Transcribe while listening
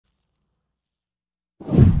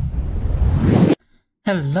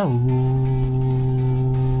Hello,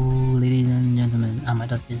 ladies and gentlemen, I'm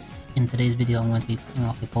iDuzzDis. In today's video, I'm going to be putting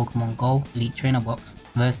up a Pokemon Go Elite Trainer box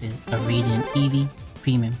versus a Radiant Eevee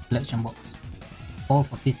Premium Collection box. All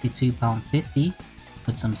for £52.50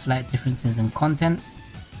 with some slight differences in contents.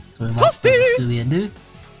 So without further ado,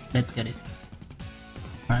 let's get it.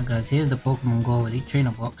 Alright guys, here's the Pokemon Go Elite Trainer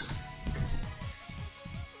box.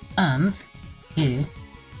 And here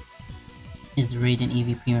is the Radiant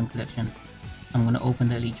Eevee Premium Collection. I'm going to open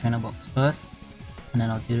the Elite Trainer box first, and then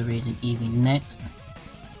I'll do the Radiant Eevee next.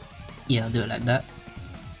 Yeah, I'll do it like that.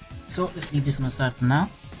 So let's leave this on the side for now.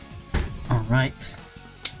 Alright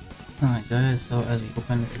guys, so as we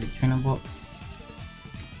open this Elite Trainer box,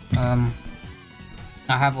 I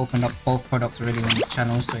have opened up both products already on the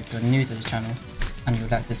channel, so if you're new to the channel and you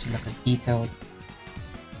would like to see like a detailed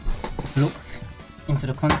look into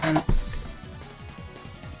the contents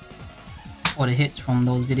or the hits from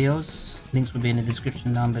those videos, links will be in the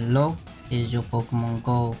description down below. Here's your Pokemon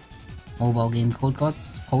Go mobile game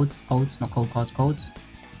codes.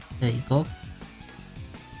 There you go.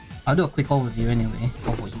 I'll do a quick overview anyway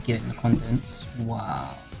of what you get in the contents.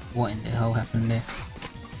 Wow, what in the hell happened there?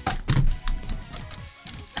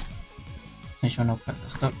 Make sure no packs are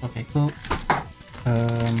stuck. Okay, cool.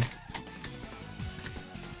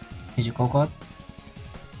 Here's your code card.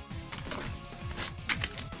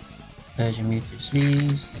 There's your Mewtwo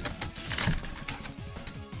sleeves.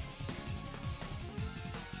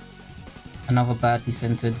 Another badly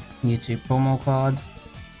scented Mewtwo promo card.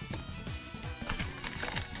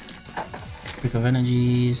 Brick of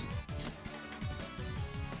Energies.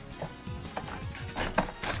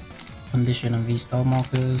 Condition and V-Star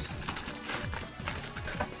markers.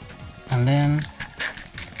 And then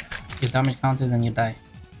your damage counters and your die.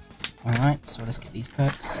 Alright, so let's get these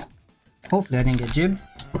packs. Hopefully I didn't get jibbed.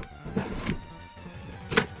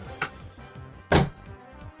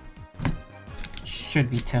 Should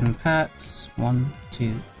be 10 packs. 1,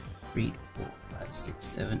 2, 3, 4, 5, 6,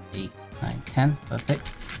 7, 8, 9, 10.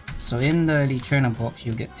 Perfect. So in the Elite Trainer box,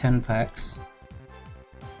 you get 10 packs.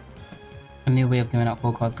 A new way of giving out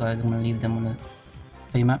Pokecards, guys. I'm gonna leave them on the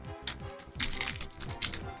playmat.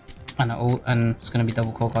 And it's gonna be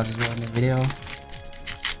double code cards as well in this video.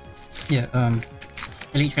 Yeah,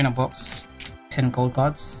 Elite Trainer box, 10 code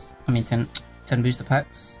cards. I mean 10 booster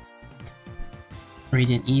packs.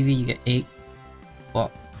 Radiant Eevee, you get 8. But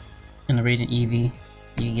in the Radiant Eevee,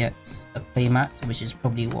 you get a playmat, which is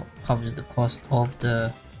probably what covers the cost of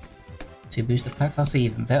the 2 booster packs. I'll say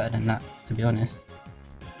even better than that, to be honest.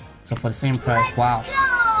 So for the same price, wow!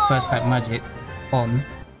 First pack magic on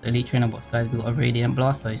the Elite Trainer box, guys. We got a Radiant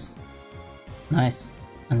Blastoise. Nice.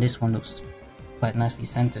 And this one looks quite nicely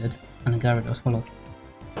centered, and a Gyarados Hollow.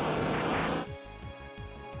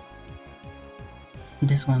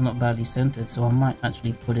 This one's not badly centered, so I might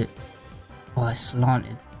actually put it. Oh, it's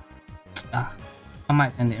slanted. I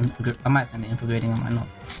might send it in for grading, I might not.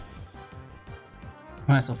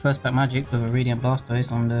 Alright, so first pack magic with a Radiant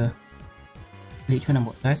Blastoise on the Elite Trainer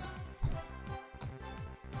box, guys.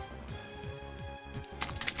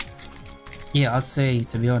 Yeah, I'd say,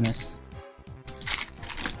 to be honest,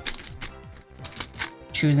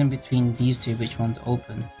 choosing between these two, which one to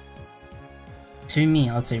open. To me,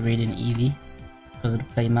 I'd say Radiant Eevee because of the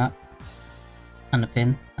playmat and the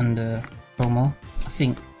pin and the promo. I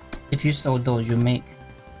think if you sold those, you make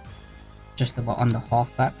just about under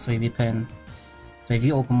half back, so you'd be paying. So if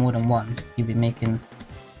you open more than one, you'd be making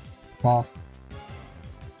half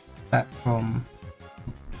back from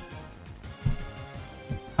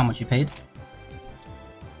how much you paid.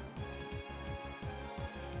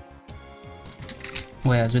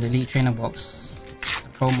 Whereas with the Elite Trainer box, the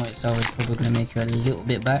promo itself is probably going to make you a little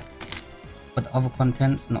bit back, but the other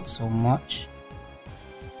contents not so much.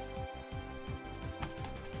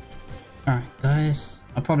 Alright guys,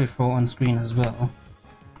 I'll probably throw it on screen as well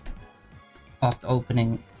after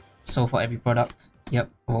opening so far every product.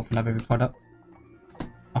 Yep, I've opened up every product.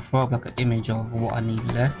 I'll throw up like an image of what I need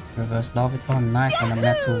left. Reverse Larvitar, nice, and a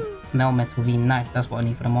Metal V, nice, that's what I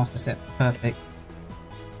need for the master set, perfect.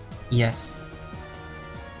 Yes.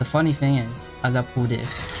 The funny thing is, as I pull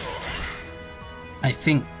this, I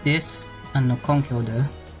think this and the Conkeldurr,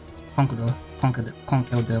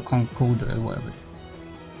 whatever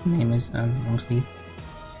name is, long sleeve.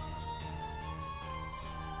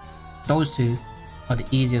 Those two are the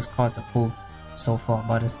easiest cards to pull so far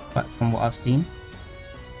from what I've seen.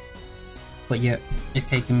 But yeah, it's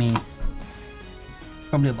taken me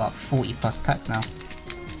probably about 40 plus packs now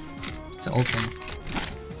to open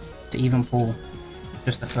to even pull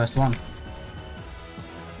just the first one.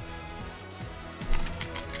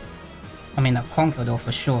 I mean, that Conkeldurr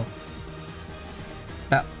for sure.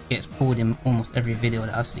 gets pulled in almost every video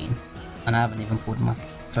that I've seen, and I haven't even pulled my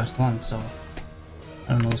first one, so I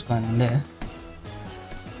don't know what's going on there.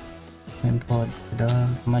 Import the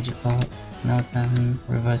Magikarp, Melton,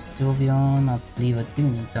 Reverse Sylveon. I believe I do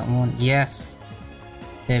need that one. Yes!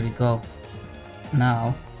 There we go.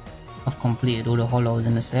 Now, I've completed all the holos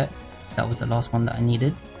in the set. That was the last one that I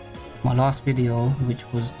needed. My last video, which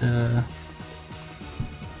was the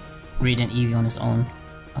Radiant Eevee on its own,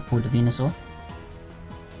 I pulled the Venusaur.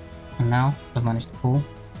 And now, I've managed to pull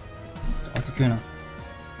the Articuno.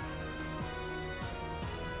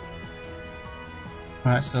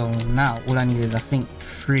 Alright, so now all I need is I think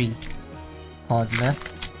 3 cards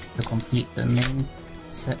left to complete the main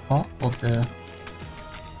set part of the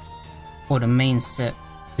main set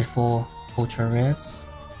before ultra rares,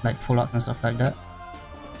 like full arts and stuff like that.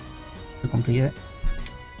 To complete it,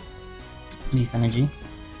 Leaf Energy,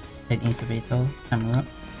 Egg Incubator, Camera,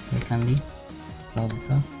 Candy,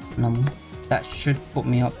 Larvitar, Numu. That should put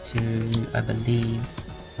me up to, I believe,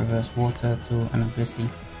 Reverse Water to an Abyssy.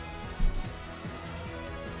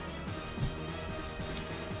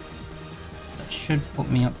 Should put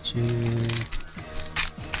me up to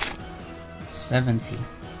 70. I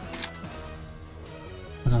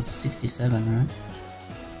was on 67, right?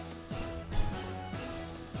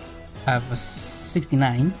 I have a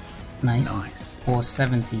 69, nice, or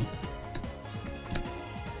 70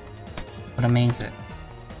 for the main set.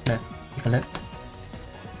 Left to collect.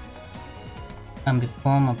 And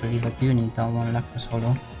Become, I believe I do need that one Lapras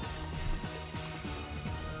Holo.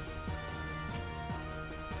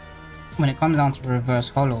 When it comes down to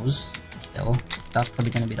reverse holos, though, that's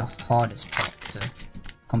probably going to be the hardest part to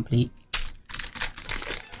complete.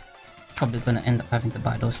 Probably going to end up having to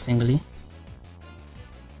buy those singly.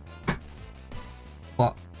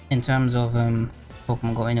 But in terms of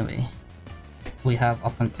Pokemon Go anyway, we have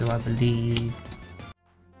up until I believe,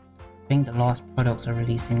 I think the last products are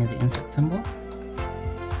releasing, is it in September?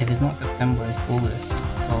 If it's not September, it's August,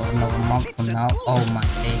 so another month from now. Oh my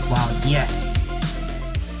days, wow, yes!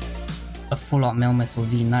 A full art Melmetal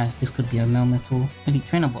V, nice. This could be a Melmetal Elite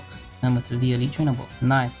Trainer box. Melmetal V Elite Trainer box,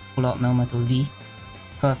 nice. Full art Melmetal V,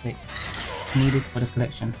 perfect. Needed for the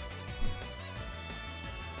collection.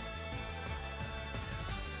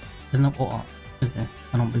 There's no alt art, is there?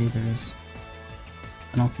 I don't believe there is.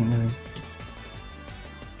 I don't think there is.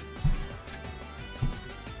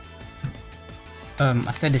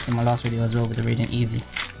 I said this in my last video as well with the Radiant Eevee.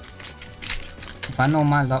 If I know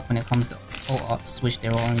my luck when it comes to alt arts, which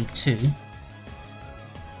there are only 2,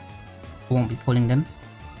 I won't be pulling them.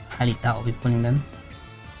 Highly doubt I'll be pulling them.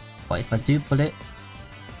 But if I do pull it,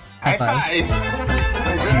 high five.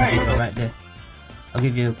 I'll end the video right there. I'll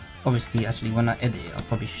give you, obviously, actually when I edit it, I'll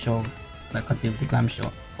probably show like I do with the glam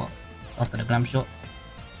shot. But after the glam shot,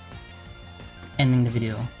 ending the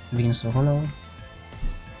video. Venusaur Holo.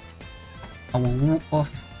 I will walk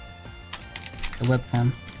off the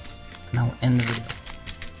webcam and I will end the video.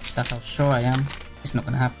 That's how sure I am it's not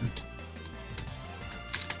gonna happen.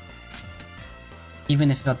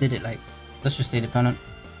 Even if I did it like, let's just say dependent,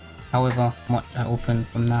 however much I open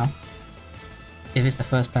from now, if it's the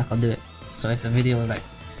first pack I'll do it. So if the video was like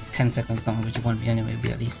 10 seconds long, which it won't be anyway, it'll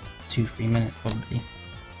be at least 2-3 minutes probably.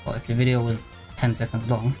 But if the video was 10 seconds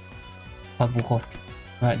long, I'd walk off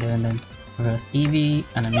right there and then. Reverse Eevee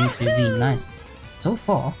and a Mewtwo V, nice. So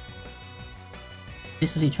far,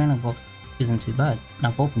 this Elite Trainer box isn't too bad. And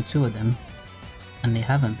I've opened 2 of them and they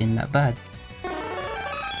haven't been that bad.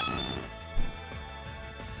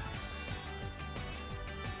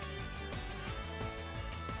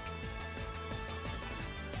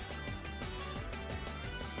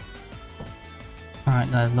 Alright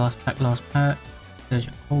guys, last pack. There's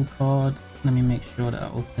your cold card. Let me make sure that I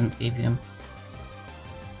open Eevee.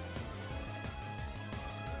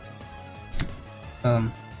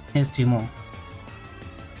 Here's 2 more.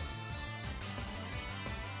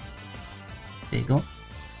 There you go.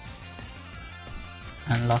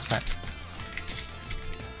 And last pack.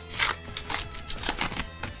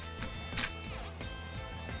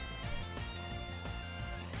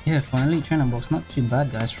 Yeah, for an Elite Trainer box, not too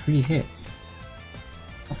bad guys. 3 hits.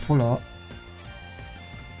 A full art.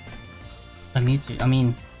 A Mewtwo. I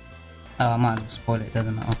mean, I might as well spoil it, it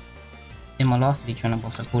doesn't matter. In my last Elite Trainer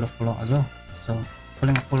box I pulled a full art as well. So,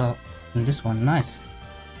 pulling a full art in this one, nice.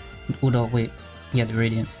 Although, wait, yeah, the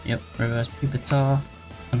Radiant, yep, Reverse Pupitar,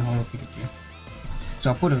 and Holo Pikachu.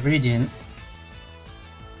 So I pulled a Radiant,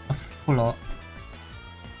 a full art,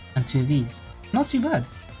 and 2 Vs. Not too bad,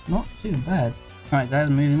 not too bad. Alright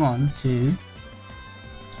guys, moving on to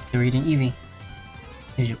the Radiant Eevee.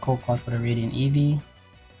 Here's your code card for the Radiant Eevee.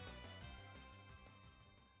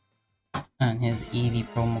 And here's the Eevee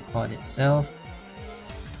promo card itself.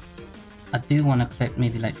 I do want to collect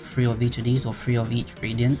maybe like 3 of each of these, or 3 of each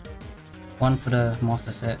Radiant. 1 for the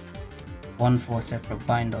master set, 1 for a separate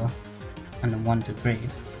binder, and then 1 to grade.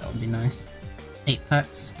 That would be nice. 8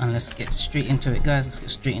 packs, and let's get straight into it, guys. Let's get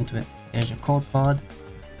straight into it. There's your code card.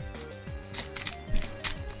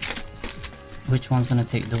 Which one's gonna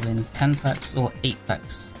take the win? 10 packs or 8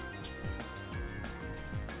 packs?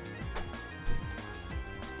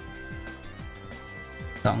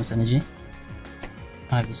 Darkness Energy,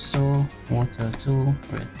 Ivysaur, Water 2,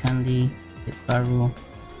 Red Candy, Hit Barrel,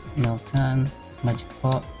 Meltan, Magic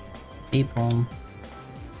Pot, Apom,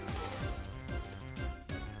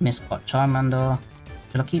 Miscot Charmander.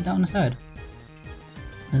 Should I keep that on the side?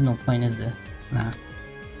 There's no point, is there? Nah.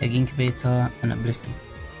 Egg Incubator and a Blissey.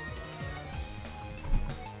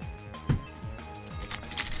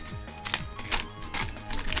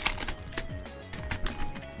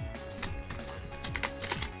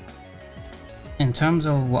 In terms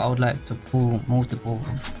of what I would like to pull multiple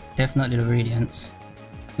of, definitely the Radiants,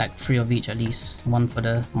 like 3 of each at least. 1 for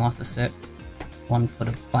the master set, 1 for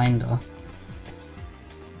the binder,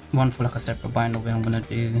 1 for like a separate binder where I'm gonna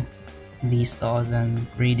do V-Stars and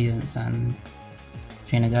Radiants and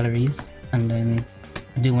Trainer Galleries, and then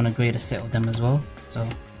I do want to grade a set of them as well. So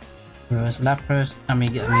Reverse Lapras, and we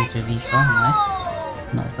get a Mewtwo V-Star,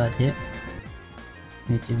 nice, not a bad hit.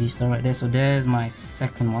 Mewtwo V-Star right there, so there's my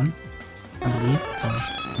second one, I believe. So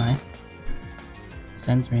nice.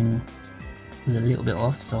 Centering is a little bit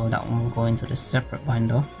off, so that one will go into the separate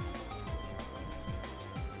binder.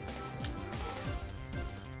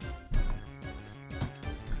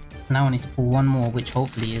 Now I need to pull one more, which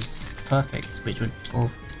hopefully is perfect, which would go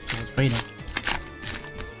towards grading.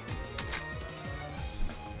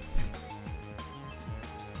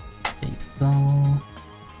 There you go.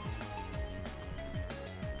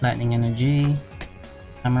 Lightning Energy,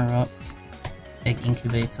 Hammerot, Egg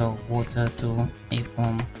Incubator, Water Tool,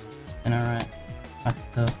 Apom, Spinneret,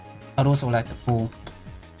 Rattata. I'd also like to pull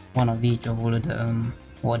 1 of each of all of the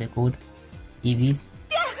what are they called? Eevees,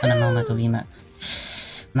 and a Melmetal VMAX.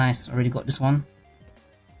 Nice, already got this one.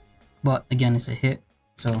 But again, it's a hit.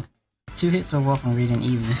 So 2 hits so far from Radiant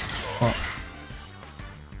Eevee, but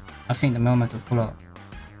I think the Melmetal full art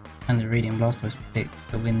and the Radiant Blastoise will take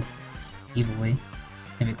the win either way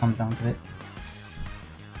if it comes down to it.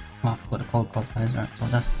 Oh, I forgot the cold cards, guys. Right, so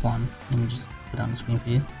that's 1. Let me just put it on the screen for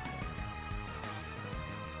you.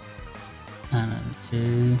 And then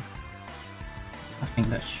 2. I think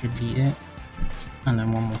that should be it. And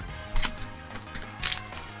then 1 more.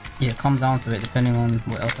 Yeah, it comes down to it depending on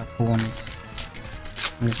what else I pull on this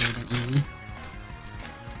Radiant Eevee.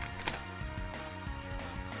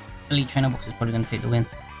 Elite Trainer Box is probably going to take the win.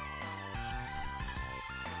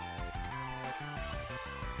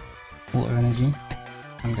 Water Energy,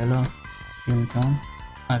 Candela, Unitown,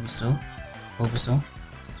 Ivysaur, Bulbasaur,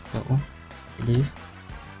 Squirtle, Bidoof,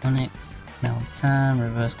 Onix, Meltan,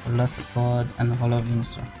 Reverse Venusaur, and Hollow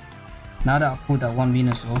Venusaur. Now that I pulled that one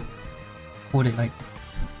Venusaur, pulled it like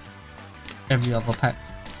every other pack.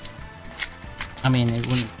 I mean, it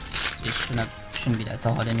shouldn't be that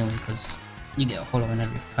hard anyway, because you get a hollow in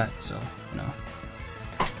every pack, so you know.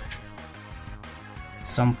 At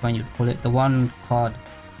some point you pull it. The one card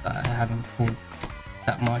that I haven't pulled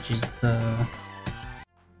that much is the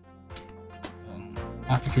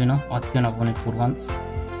Articuno. Articuno I've only pulled once.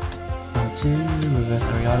 2, Reverse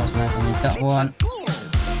Ariados, nice, I need that one.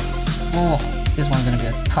 Oh, this one's gonna be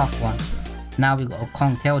a tough one. Now we got a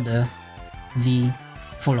Conkeldurr V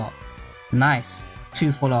full art. Nice,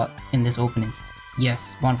 2 full art in this opening.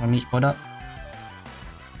 Yes, 1 from each product.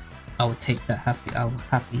 I will take that happy. I will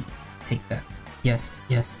happily take that. Yes,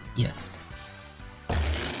 yes, yes.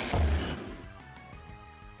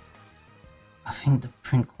 I think the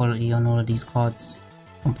print quality on all of these cards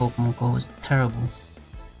from Pokemon Go is terrible.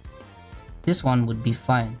 This one would be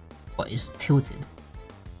fine, but it's tilted.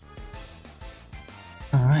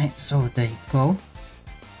 Alright, so there you go.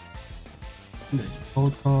 There's a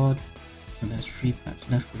code card, and there's 3 packs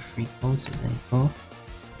left with 3 codes, so there you go.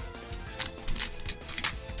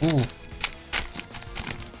 Oh,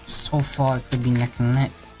 so far it could be neck and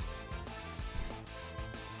neck.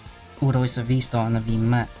 Although it's a V-Star and a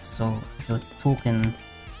V-Max, so if you're talking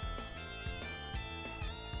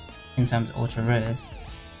in terms of ultra rares,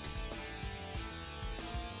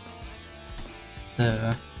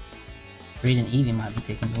 the Radiant Eevee might be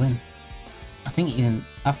taking the win. I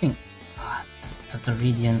think does the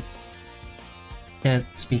Radiant, yeah,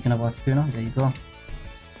 speaking of Articuno, there you go.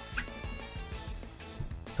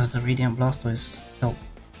 Does the Radiant Blastoise help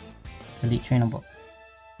Elite Trainer Box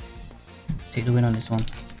take the win on this one?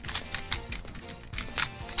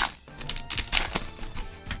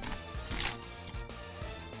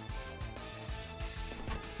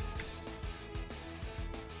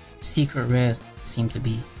 secret rares seem to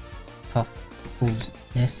be tough pulls.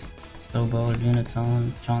 This Slowbro,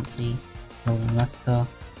 Lunatone, Chauncey, Rolling Rattata,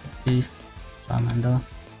 Doof, Charmander,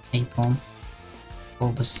 Apom,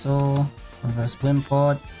 Bulbasaur, Reverse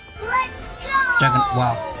Wimpod. Let's go! Dragon.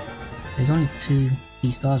 Wow, there's only 2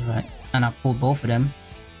 V-Stars, right? And I pulled both of them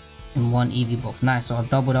in one Eevee box. Nice, so I've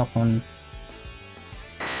doubled up on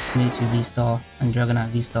Mewtwo V-Star and Dragonite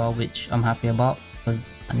V-Star, which I'm happy about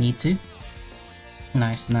because I need to.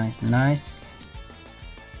 Nice, nice, nice.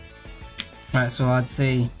 Right, so I'd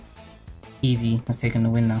say Eevee has taken the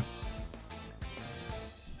win now.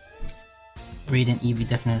 Radiant Eevee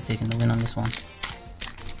definitely has taken the win on this one.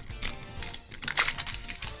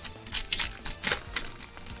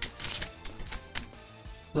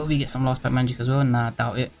 Will we get some last pack magic as well? Nah, I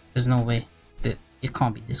doubt it. There's no way. It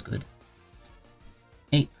can't be this good.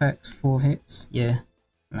 8 packs, 4 hits? Yeah.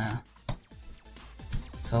 Nah.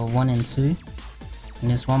 So 1 and 2. And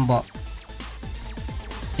this one, but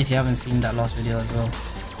if you haven't seen that last video as well,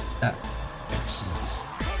 that.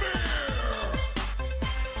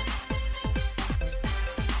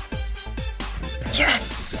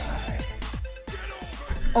 Yes!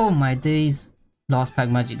 Oh my days. Last pack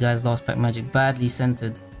magic, guys. Last pack magic. Badly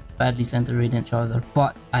centered Radiant Charizard,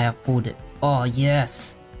 but I have pulled it. Oh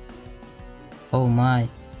yes. Oh my.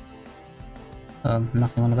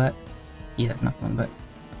 Nothing on the back. Yeah, nothing on the back.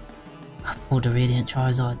 I pulled a Radiant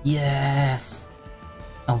Charizard. Yes.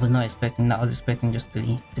 I was not expecting that. I was expecting just to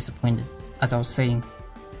be disappointed, as I was saying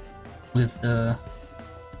with the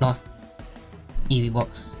last Eevee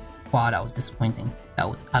box. Wow, that was disappointing. That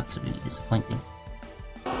was absolutely disappointing.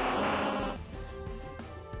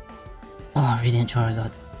 Oh, Radiant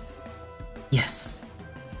Charizard. Yes.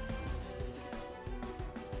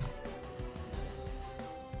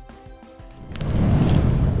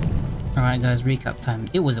 Alright guys, recap time.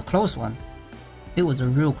 It was a close one. It was a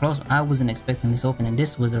real close one. I wasn't expecting this opening.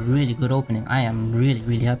 This was a really good opening. I am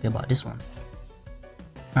really happy about this one.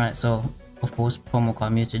 Alright, so of course promo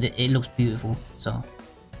card Mewtwo. It looks beautiful, so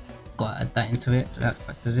gotta add that into it, so that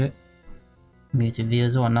factors it. Mewtwo V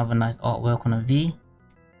as well, another nice artwork on a V.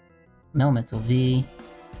 Melmetal V,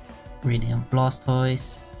 Radiant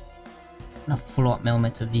Blastoise, and a full art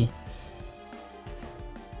Melmetal V.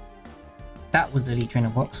 That was the Elite Trainer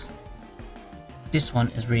box. This one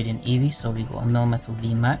is Radiant Eevee, so we got a Melmetal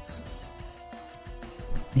V Max,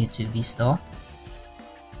 Mewtwo V Star,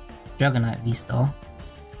 Dragonite V Star,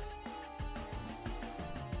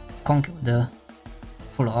 Conquer with the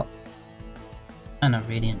full art, and a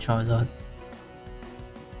Radiant Charizard.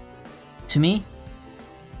 To me,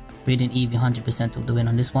 Radiant Eevee 100% took the win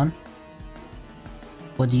on this one.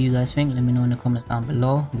 What do you guys think? Let me know in the comments down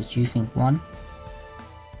below which you think won.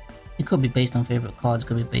 It could be based on favorite cards,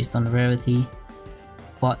 could be based on the rarity,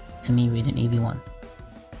 but to me Radiant Eevee won.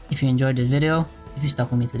 If you enjoyed this video, if you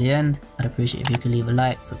stuck with me to the end, I'd appreciate if you could leave a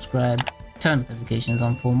like, subscribe, turn notifications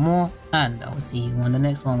on for more, and I will see you on the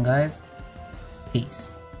next one guys.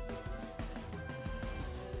 Peace.